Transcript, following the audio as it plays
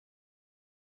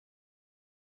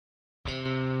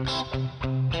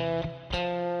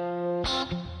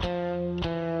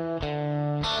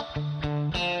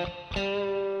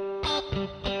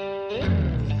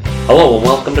Hello and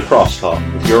welcome to Crosstalk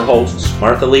with your hosts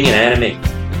Martha Lee and Anna May,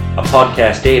 a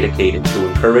podcast dedicated to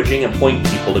encouraging and pointing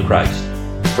people to Christ,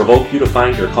 provoke you to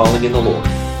find your calling in the Lord.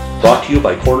 Brought to you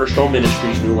by Cornerstone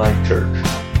Ministries New Life Church.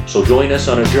 So join us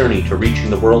on a journey to reaching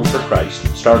the world for Christ,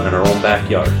 starting in our own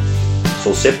backyard.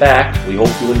 So sit back, we hope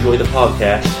you enjoy the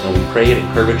podcast, and we pray it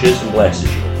encourages and blesses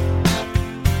you.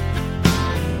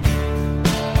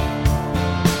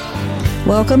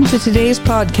 Welcome to today's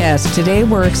podcast. Today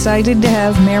we're excited to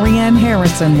have Maryann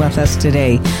Harrison with us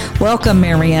today. Welcome,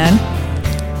 Maryann.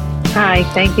 Hi,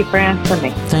 thank you for asking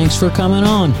me. Thanks for coming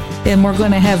on. And we're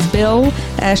going to have Bill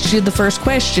ask you the first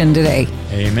question today.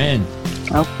 Amen.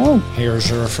 Okay.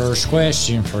 Here's our first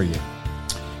question for you.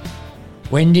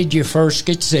 When did you first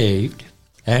get saved,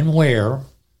 and where,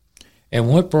 and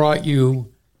what brought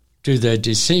you to the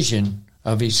decision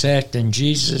of accepting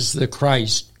Jesus the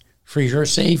Christ for your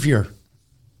Savior?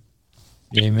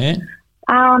 Amen.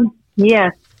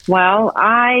 Yes. Well,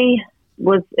 I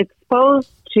was exposed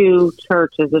to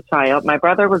church as a child. My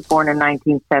brother was born in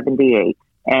 1978,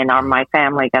 and my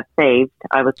family got saved.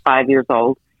 I was 5 years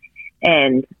old,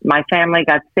 and my family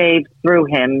got saved through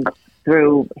him,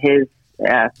 through his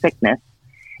sickness.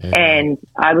 Amen. And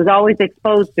I was always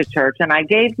exposed to church, and I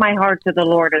gave my heart to the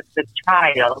Lord as a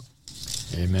child.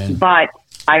 Amen. But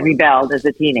I rebelled as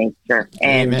a teenager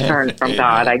and Amen. turned from Amen.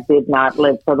 God. I did not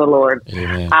live for the Lord.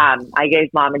 Amen. I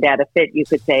gave mom and dad a fit, you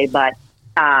could say, but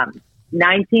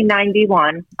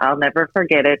 1991, I'll never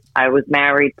forget it. I was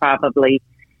married probably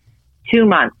 2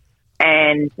 months,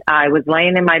 and I was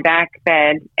laying in my back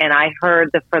bed, and I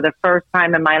heard for the first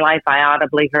time in my life, I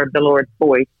audibly heard the Lord's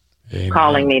voice Amen.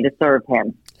 calling me to serve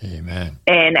him. Amen.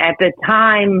 And at the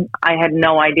time, I had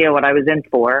no idea what I was in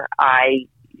for. I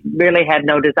really had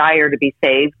no desire to be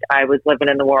saved. I was living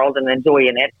in the world and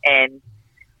enjoying it, and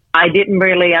I didn't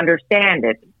really understand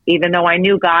it. Even though I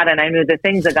knew God and I knew the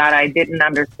things of God, I didn't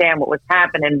understand what was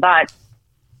happening, but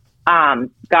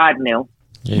God knew.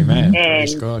 Amen. And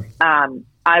Praise God.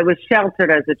 I was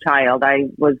sheltered as a child. I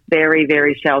was very,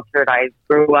 very sheltered. I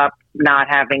grew up not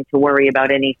having to worry about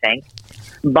anything.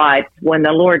 But when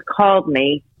the Lord called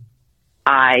me,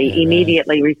 I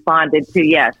immediately responded to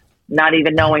yes, not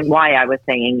even knowing why I was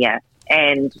saying yes.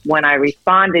 And when I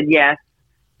responded yes,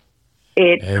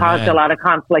 it Amen. caused a lot of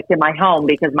conflict in my home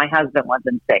because my husband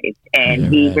wasn't saved. And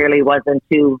he Amen. really wasn't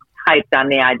too hyped on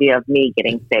the idea of me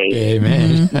getting saved.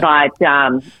 Amen. But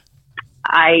with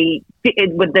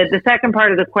the second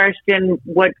part of the question,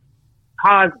 what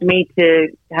caused me to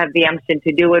have the unction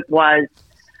to do it was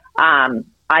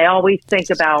I always think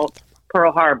about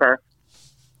Pearl Harbor.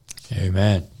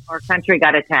 Amen. Our country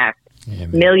got attacked.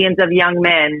 Amen. Millions of young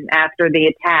men, after the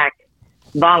attack,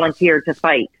 volunteered to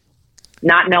fight,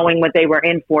 not knowing what they were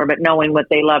in for, but knowing what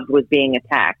they loved was being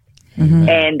attacked. Mm-hmm.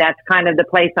 And that's kind of the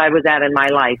place I was at in my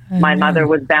life. My mother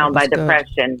was bound by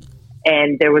depression,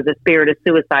 and there was a spirit of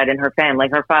suicide in her family.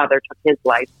 Her father took his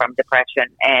life from depression,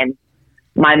 and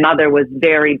my mother was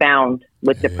very bound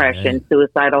with depression,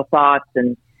 suicidal thoughts.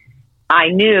 And I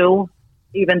knew,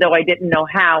 even though I didn't know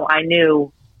how, I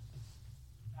knew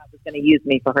God was going to use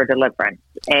me for her deliverance.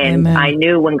 And Amen. I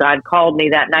knew when God called me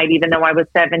that night, even though I was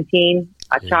 17,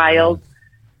 a child,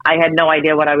 I had no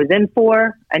idea what I was in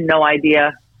for and no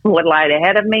idea what lied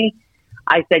ahead of me.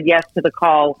 I said yes to the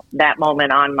call that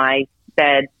moment on my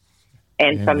bed.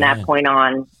 And from that point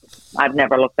on, I've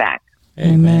never looked back.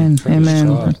 Amen. Praise Amen.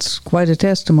 God. That's quite a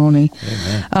testimony.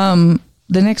 Amen.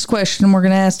 The next question we're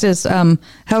going to ask is,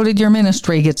 how did your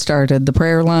ministry get started? The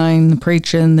prayer line, the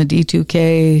preaching, the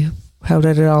D2K? How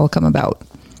did it all come about?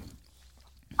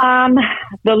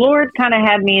 The Lord kind of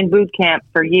had me in boot camp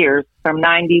for years, from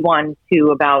 91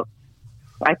 to about,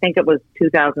 I think it was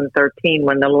 2013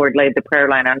 when the Lord laid the prayer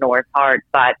line on Noah's heart.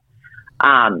 But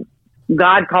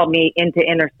God called me into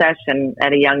intercession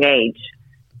at a young age.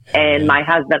 And my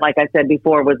husband, like I said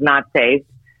before, was not saved.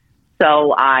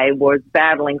 So I was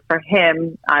battling for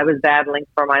him. I was battling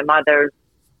for my mother's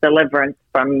deliverance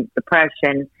from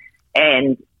depression.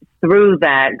 And through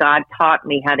that, God taught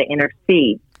me how to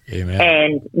intercede. Amen.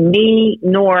 And me,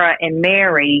 Nora, and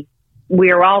Mary,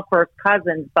 we are all first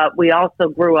cousins, but we also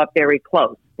grew up very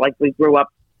close. Like we grew up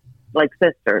like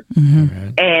sisters.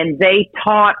 Mm-hmm. And they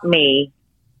taught me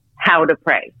how to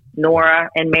pray.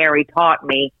 Nora and Mary taught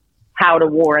me how to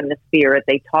war in the spirit.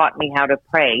 They taught me how to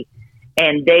pray.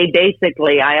 And they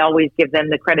basically, I always give them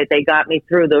the credit. They got me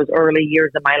through those early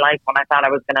years of my life when I thought I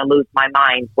was going to lose my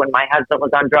mind, when my husband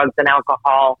was on drugs and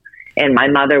alcohol and my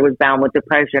mother was bound with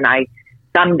depression. I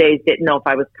some days didn't know if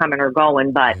I was coming or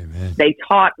going, but they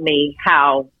taught me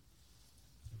how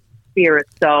spirit.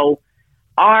 So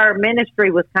our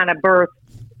ministry was kind of birthed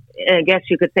I guess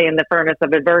you could say, in the furnace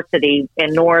of adversity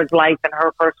in Nora's life and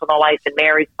her personal life and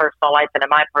Mary's personal life and in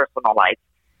my personal life.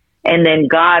 And then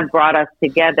God brought us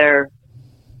together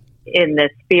in the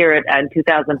spirit. In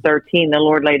 2013, the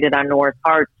Lord laid it on Nora's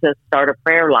heart to start a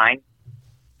prayer line.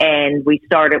 And we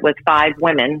started with 5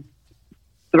 women,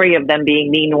 3 of them being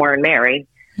me, Nora, and Mary.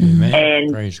 Amen.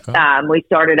 And we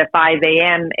started at 5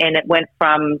 a.m. and it went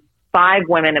from 5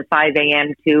 women at 5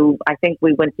 a.m. to, I think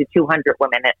we went to 200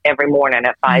 women every morning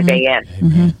at 5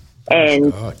 a.m.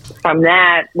 And from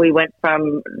that, we went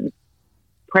from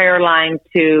prayer line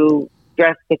to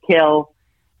Dress to Kill.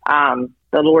 The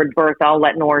Lord birthed, I'll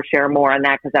let Nora share more on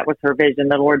that because that was her vision.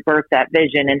 The Lord birthed that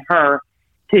vision in her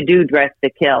to do Dress to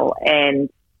Kill. And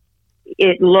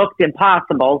it looked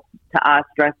impossible to us,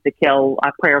 Dress to Kill,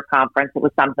 a prayer conference. It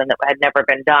was something that had never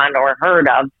been done or heard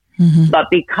of. But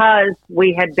because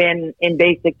we had been in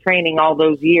basic training all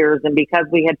those years, and because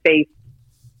we had faced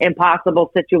impossible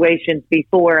situations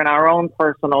before in our own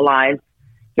personal lives,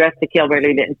 Dress to Kill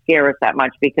really didn't scare us that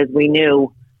much because we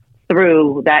knew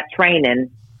through that training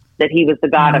that He was the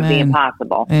God of the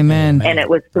impossible. Amen. And it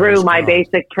was through my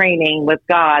basic training with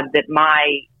God that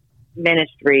my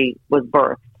ministry was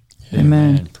birthed.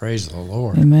 Amen. Praise the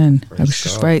Lord. Amen. Praise I was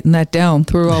just God. writing that down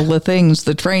through all the things,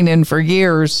 the training for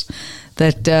years,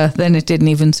 that then it didn't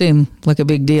even seem like a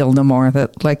big deal no more.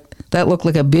 That looked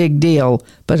like a big deal,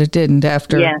 but it didn't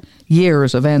after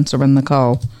years of answering the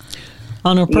call.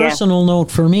 On a personal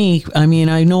note for me, I mean,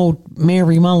 I know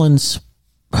Mary Mullins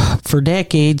for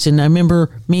decades, and I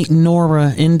remember meeting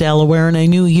Nora in Delaware, and I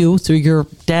knew you through your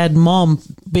dad and mom,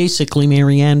 basically,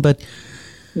 Maryann, but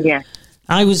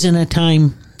I was in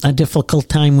a difficult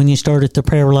time when you started the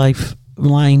prayer life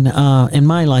line in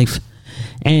my life,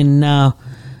 and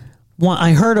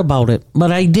I heard about it,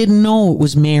 but I didn't know it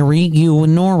was Mary, you,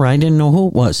 and Nora. I didn't know who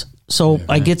it was. So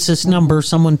I gets this number,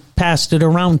 someone passed it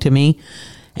around to me,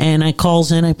 and I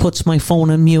calls in, I puts my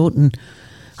phone on mute, and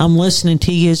I'm listening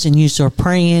to yous, and yous are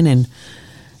praying,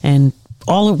 and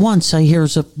all at once I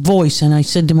hears a voice, and I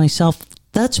said to myself,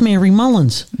 that's Mary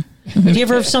Mullins. Did you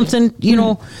ever have something,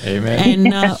 Amen.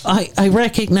 And I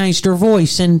recognized her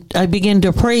voice, and I began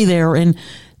to pray there, and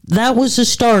that was the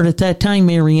start at that time,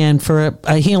 Maryann, for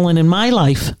a healing in my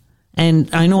life. And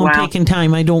I know I'm taking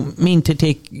time. I don't mean to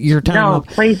take your time up.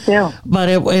 No, please do. But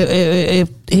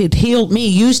it healed me.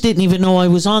 You didn't even know I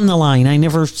was on the line. I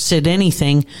never said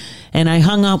anything. And I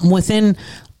hung up, and within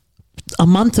a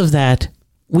month of that,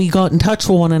 we got in touch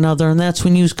with one another, and that's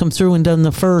when you come through and done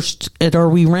the first at our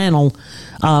Wee Randall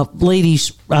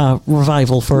ladies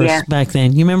revival for us back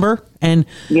then. You remember? And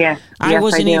I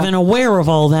wasn't even aware of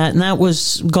all that, and that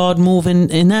was God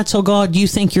moving. And that's how God, you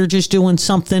think you're just doing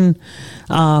something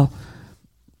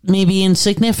maybe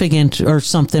insignificant or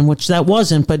something, which that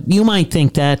wasn't, but you might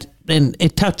think that. And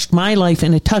it touched my life,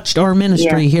 and it touched our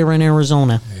ministry here in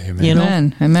Arizona. Amen. You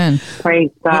know? Amen.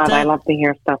 Praise God. I love to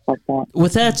hear stuff like that.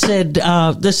 With that said,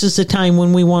 this is the time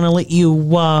when we want to let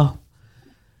you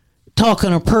talk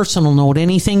on a personal note.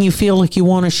 Anything you feel like you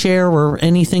want to share, or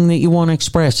anything that you want to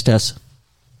express to us?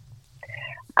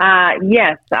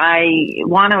 Yes, I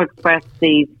want to express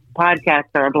these podcasts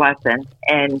are a blessing.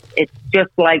 And it's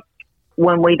just like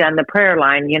when we done the prayer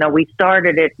line, we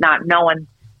started it not knowing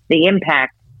the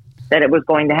impact that it was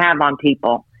going to have on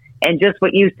people. And just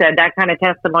what you said, that kind of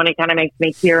testimony kind of makes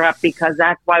me tear up, because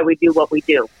that's why we do what we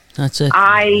do. That's it.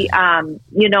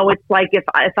 It's like if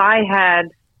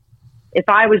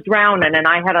I was drowning and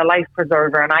I had a life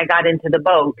preserver and I got into the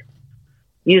boat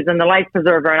using the life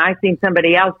preserver, and I seen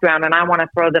somebody else drown, and I want to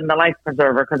throw them the life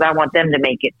preserver because I want them to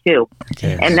make it too.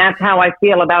 Okay. And that's how I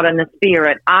feel about in the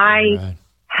spirit. I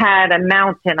had a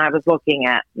mountain I was looking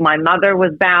at. My mother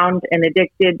was bound and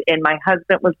addicted, and my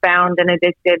husband was bound and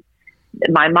addicted.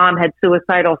 My mom had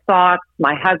suicidal thoughts.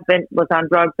 My husband was on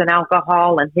drugs and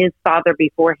alcohol, and his father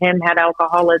before him had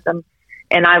alcoholism.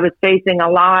 And I was facing a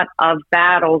lot of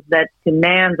battles that to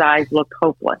man's eyes looked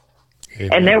hopeless. Amen.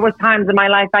 And there was times in my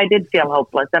life I did feel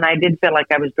hopeless, and I did feel like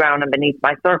I was drowning beneath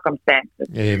my circumstances.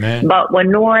 Amen. But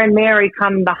when Nora and Mary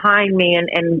come behind me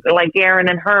and like Aaron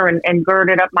and her and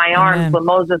girded up my arms when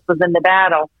Moses was in the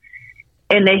battle,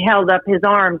 and they held up his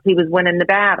arms, he was winning the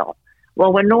battle.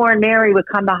 Well, when Nora and Mary would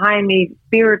come behind me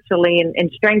spiritually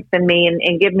and strengthen me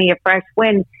and give me a fresh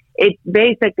wind, it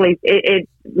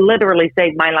literally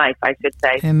saved my life, I should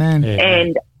say. Amen.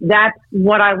 And that's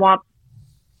what I want.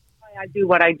 I do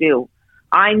what I do.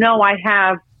 I know I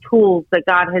have tools that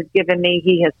God has given me.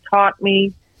 He has taught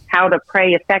me how to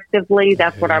pray effectively.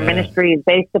 That's what our ministry is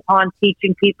based upon,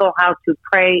 teaching people how to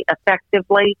pray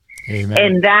effectively. Amen.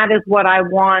 And that is what I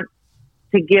want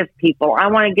to give people. I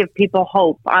want to give people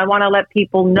hope. I want to let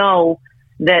people know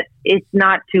that it's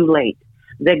not too late,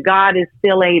 that God is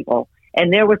still able.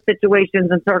 And there were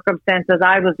situations and circumstances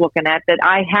I was looking at that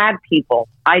I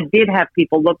did have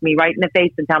people look me right in the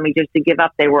face and tell me just to give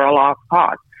up. They were a lost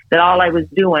cause, that all I was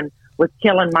doing was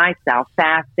killing myself,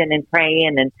 fasting and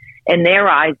praying. And in their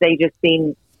eyes, they just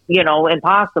seemed,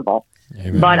 impossible.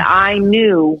 Amen. But I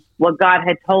knew what God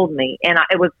had told me. And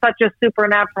it was such a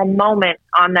supernatural moment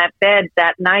on that bed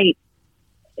that night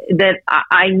that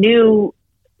I knew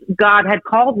God had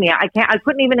called me. I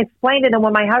couldn't even explain it. And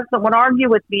when my husband would argue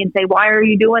with me and say, "Why are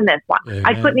you doing this?"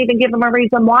 I couldn't even give him a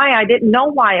reason why. I didn't know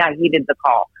why I heeded the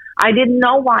call. I didn't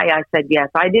know why I said yes.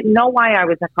 I didn't know why I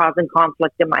was causing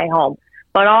conflict in my home.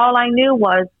 But all I knew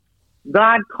was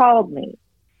God called me.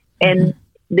 And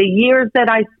the years that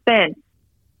I spent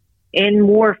in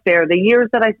warfare, the years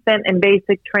that I spent in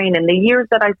basic training, the years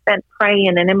that I spent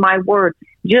praying and in my word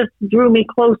just drew me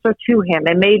closer to him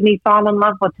and made me fall in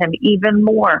love with him even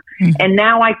more. And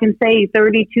now I can say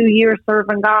 32 years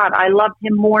serving God, I love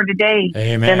him more today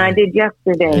than I did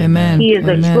yesterday. Amen. He is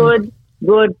a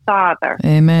good father.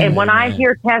 Amen. And when I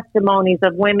hear testimonies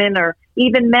of women or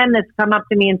even men that's come up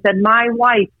to me and said, "My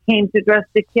wife came to Dress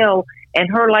to Kill and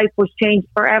her life was changed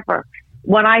forever."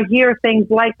 When I hear things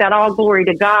like that, all glory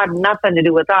to God, nothing to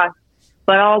do with us,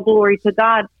 but all glory to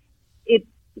God,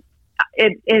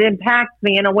 it impacts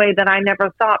me in a way that I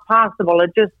never thought possible. It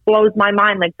just blows my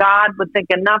mind that God would think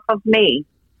enough of me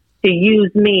to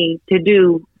use me to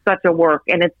do such a work.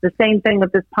 And it's the same thing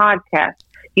with this podcast.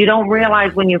 You don't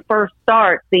realize when you first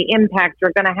start the impact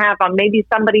you're going to have on maybe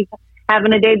somebody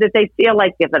having a day that they feel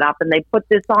like giving up, and they put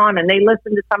this on and they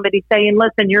listen to somebody saying,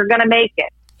 "Listen, you're going to make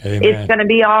it. Amen. It's going to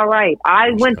be all right.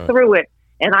 I went through it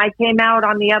and I came out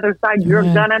on the other side. Amen. You're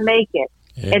going to make it."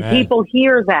 Amen. And people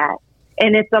hear that.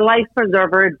 And it's a life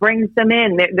preserver. It brings them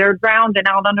in. They're drowning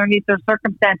out underneath their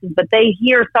circumstances, but they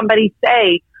hear somebody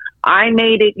say, "I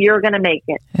made it, you're going to make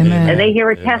it." Amen. And they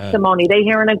hear a testimony. They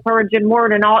hear an encouraging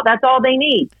word, and all. That's all they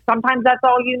need. Sometimes that's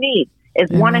all you need is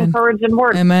one encouraging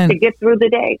word to get through the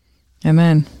day.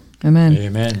 Amen. Amen.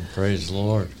 Amen. Praise the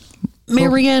Lord.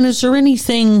 Maryann, is there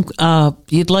anything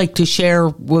you'd like to share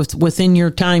within your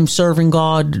time serving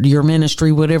God, your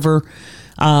ministry, whatever?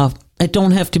 It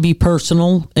don't have to be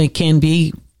personal. It can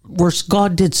be where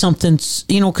God did something,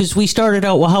 because we started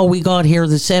out with how we got here,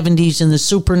 the 70s, and the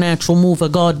supernatural move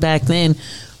of God back then,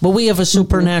 but we have a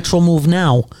supernatural move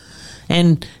now.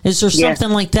 And is there something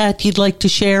like that you'd like to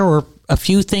share, or a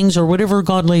few things, or whatever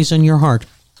God lays on your heart?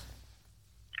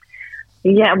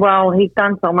 Yeah, well, he's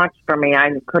done so much for me. I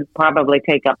could probably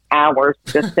take up hours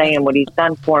just saying what he's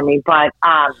done for me. But,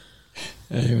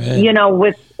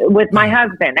 with my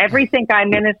husband, everything I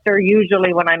minister,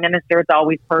 usually when I minister, it's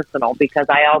always personal because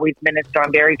I always minister.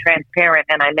 I'm very transparent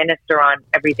and I minister on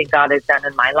everything God has done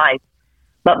in my life.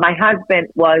 But my husband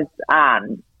was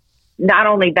not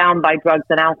only bound by drugs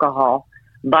and alcohol,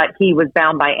 but he was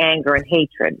bound by anger and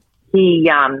hatred. He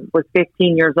was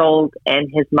 15 years old, and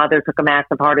his mother took a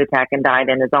massive heart attack and died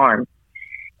in his arms.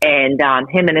 And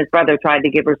him and his brother tried to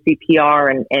give her CPR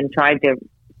and tried to,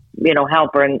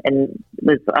 help her, and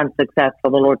was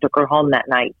unsuccessful. The Lord took her home that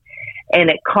night. And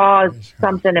it caused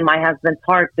something in my husband's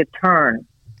heart to turn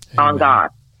on God.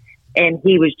 And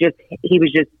he was just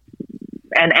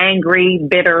an angry,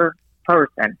 bitter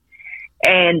person.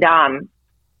 And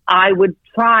I would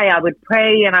pray,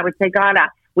 and I would say, "God,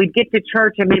 we'd get to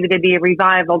church and maybe there'd be a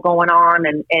revival going on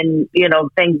and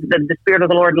things, the Spirit of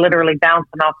the Lord literally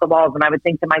bouncing off the walls." And I would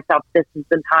think to myself, this is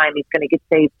the time he's going to get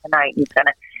saved tonight.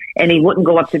 And he wouldn't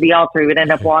go up to the altar. He would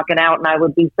end up walking out, and I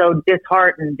would be so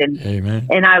disheartened. And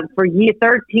for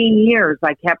 13 years,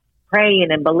 I kept praying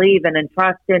and believing and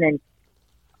trusting, and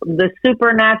the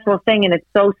supernatural thing. And it's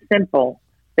so simple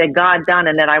that God done,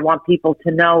 and that I want people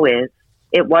to know is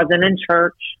it wasn't in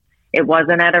church. It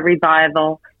wasn't at a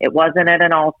revival. It wasn't at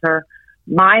an altar.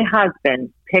 My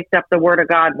husband picked up the Word of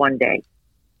God one day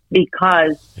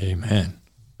because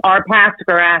our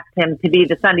pastor asked him to be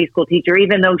the Sunday school teacher,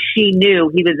 even though she knew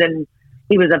he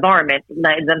was a varmint,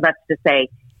 that's to say.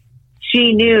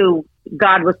 She knew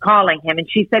God was calling him, and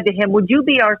she said to him, "Would you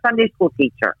be our Sunday school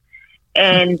teacher?"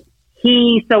 And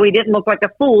so he didn't look like a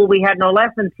fool. We had no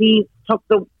lessons. He took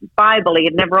the Bible. He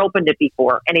had never opened it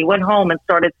before. And he went home and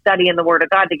started studying the Word of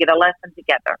God to get a lesson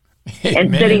together. Amen.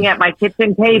 And sitting at my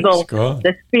kitchen table,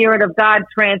 the Spirit of God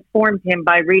transformed him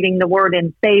by reading the Word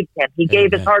and saved him. He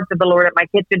gave his heart to the Lord at my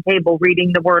kitchen table,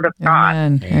 reading the Word of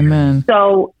God. Amen.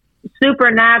 So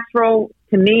supernatural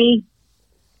to me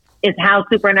is how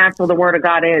supernatural the Word of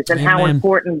God is, and how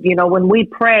important,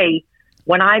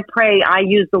 when I pray, I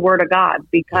use the Word of God,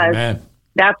 because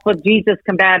that's what Jesus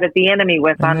combated the enemy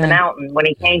with on the mountain when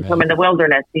he came to him in the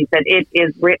wilderness. He said, "It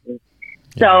is written."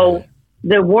 So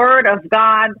the Word of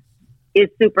God is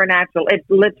supernatural. It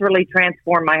literally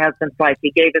transformed my husband's life.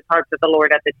 He gave his heart to the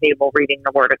Lord at the table reading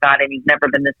the Word of God, and he's never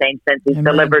been the same since. He's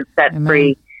delivered, set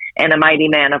free, and a mighty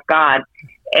man of God.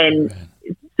 And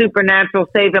supernatural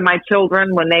saving my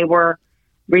children when they were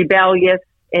rebellious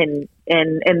in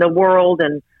the world.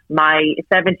 And my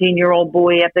 17-year-old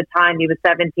boy at the time, he was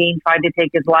 17, tried to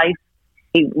take his life.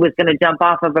 He was going to jump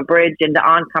off of a bridge into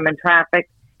oncoming traffic.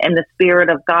 And the Spirit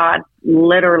of God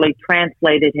literally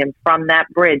translated him from that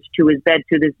bridge to his bed.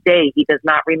 To this day, he does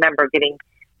not remember getting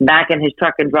back in his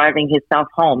truck and driving himself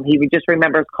home. He just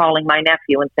remembers calling my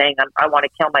nephew and saying, I want to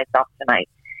kill myself tonight.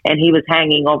 And he was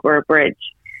hanging over a bridge.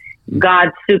 God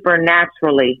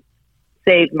supernaturally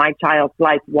saved my child's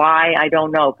life. Why? I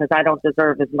don't know, because I don't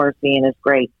deserve his mercy and his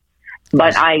grace.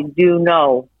 But I do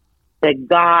know that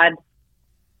God,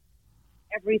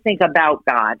 everything about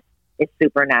God, it's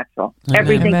supernatural. Amen.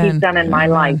 Everything He's done in my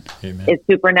life is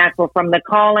supernatural. From the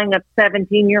calling of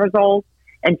 17 years old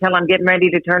until I'm getting ready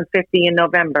to turn 50 in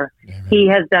November. Amen. He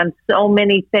has done so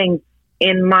many things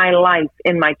in my life,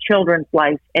 in my children's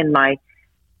life, in my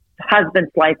husband's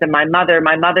life, and my mother.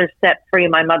 My mother's set free.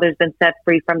 My mother's been set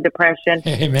free from depression.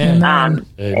 Amen.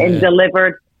 And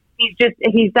delivered.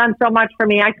 He's done so much for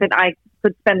me. I could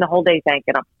spend the whole day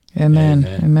thanking him. Amen.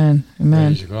 Amen.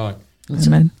 Amen. Praise God.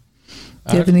 Amen.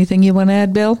 Do you have anything you want to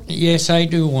add, Bill? Yes, I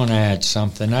do want to add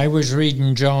something. I was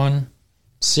reading John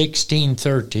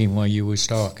 16:13 while you was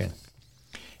talking.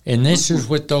 And this is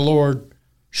what the Lord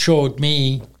showed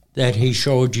me that He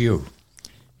showed you.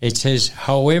 It says,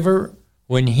 however,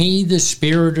 when He, the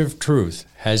Spirit of truth,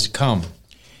 has come,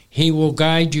 He will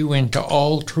guide you into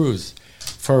all truth.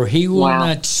 For He will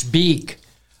not speak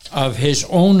of His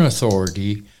own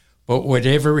authority, but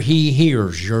whatever He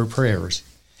hears, your prayers.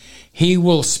 He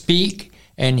will speak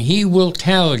and He will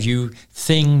tell you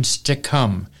things to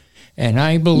come. And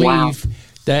I believe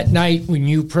that night when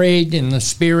you prayed and the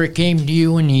Spirit came to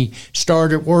you and He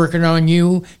started working on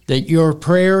you, that your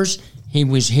prayers, He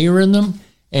was hearing them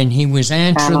and He was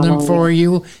answering them for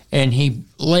you, and He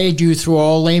led you through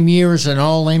all them years and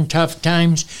all them tough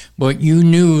times, but you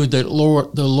knew that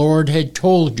the Lord had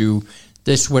told you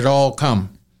this would all come.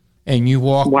 And you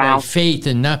walked by faith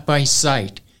and not by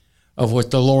sight of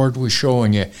what the Lord was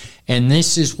showing you. And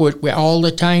this is what, all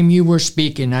the time you were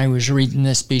speaking, I was reading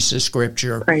this piece of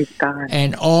scripture. Praise God.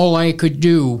 And all I could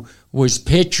do was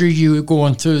picture you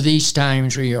going through these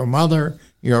times with your mother,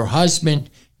 your husband,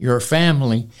 your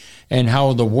family, and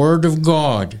how the Word of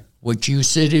God, what you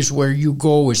said is where you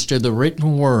go, is to the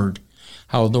written Word,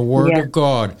 how the Word of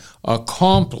God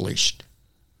accomplished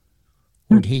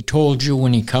what He told you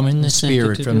when He come in the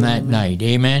Spirit from that night.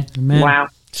 Amen? Amen. Wow.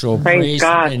 So praise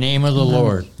the name of the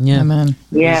Lord. Yeah. Amen.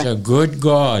 He's a good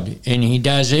God, and He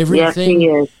does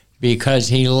everything because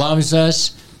He loves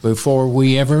us before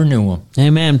we ever knew Him.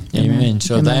 Amen. Amen.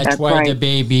 So that's why the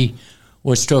baby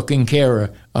was taken care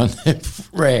of on the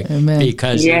wreck,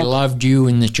 because He loved you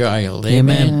and the child.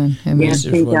 Amen. This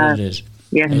is what it is.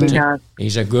 Yes, He does.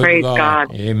 He's a good Praise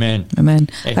God. Amen. Amen.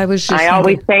 I always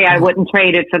say I wouldn't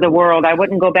trade it for the world. I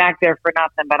wouldn't go back there for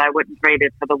nothing, but I wouldn't trade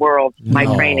it for the world. My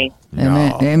training.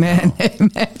 Amen. Amen.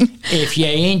 Amen. If you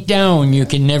ain't down, you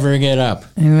can never get up.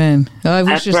 Amen. I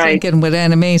was thinking what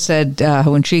Anna Mae said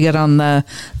when she got on the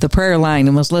prayer line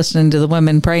and was listening to the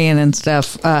women praying and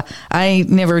stuff. I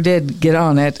never did get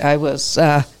on it. I was,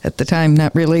 at the time,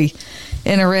 not really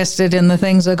interested in the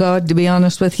things of God, to be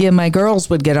honest with you. My girls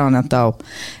would get on it, though.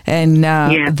 And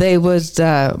they was,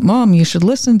 Mom, you should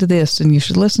listen to this, and you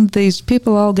should listen to these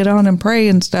people all get on and pray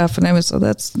and stuff. And I was,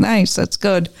 that's nice, that's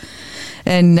good.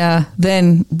 And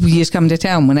then we used to come to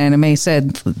town when Anna Mae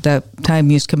said that time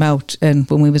used to come out, and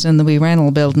when we was in the wee rental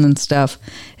building and stuff,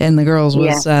 and the girls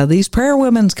was, these prayer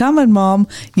women's coming, Mom.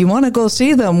 You want to go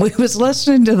see them? We was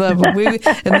listening to them,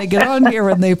 and they get on here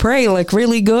and they pray like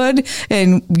really good,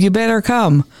 and you better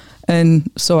come. And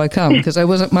so I come, because I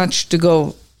wasn't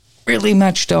really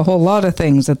much to a whole lot of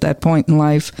things at that point in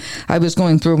life. I was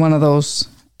going through one of those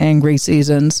angry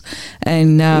seasons,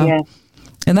 and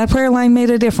and that prayer line made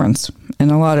a difference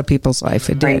in a lot of people's life.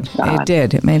 It did. It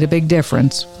did. It made a big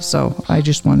difference. So I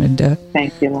just wanted to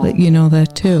let you know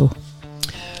that too.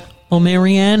 Well,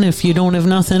 Maryann, if you don't have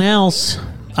nothing else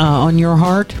on your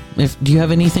heart, do you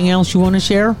have anything else you want to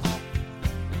share?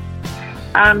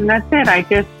 That's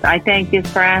it. I thank you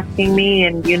for asking me,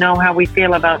 and you know how we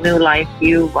feel about New Life.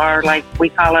 You are like, we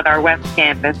call it our West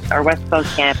Campus, our West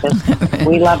Coast campus.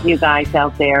 We love you guys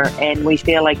out there, and we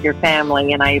feel like your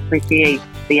family, and I appreciate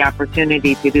the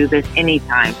opportunity to do this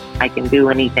anytime I can do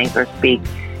anything or speak.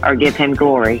 or give him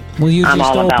glory. Well, you I'm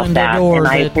just all about opened that, the door. and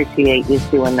I appreciate you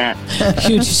doing that.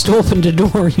 You just opened the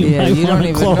door. You don't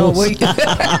even close.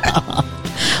 know.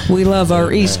 We love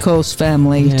our East Coast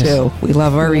family, too. We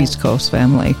love our East Coast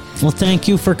family. Well, thank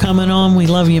you for coming on. We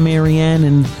love you, Maryann.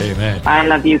 And amen. I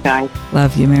love you guys.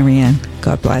 Love you, Maryann.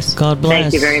 God bless. God bless.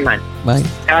 Thank you very much. Bye.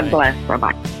 God bless.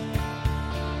 Bye-bye.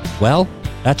 Well,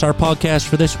 that's our podcast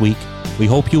for this week. We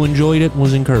hope you enjoyed it and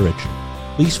was encouraged.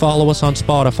 Please follow us on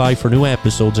Spotify for new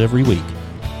episodes every week.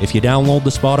 If you download the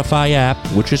Spotify app,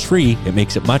 which is free, it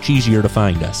makes it much easier to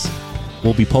find us.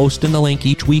 We'll be posting the link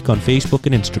each week on Facebook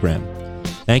and Instagram.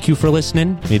 Thank you for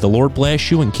listening. May the Lord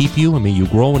bless you and keep you, and may you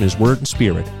grow in His Word and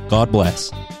Spirit. God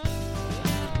bless.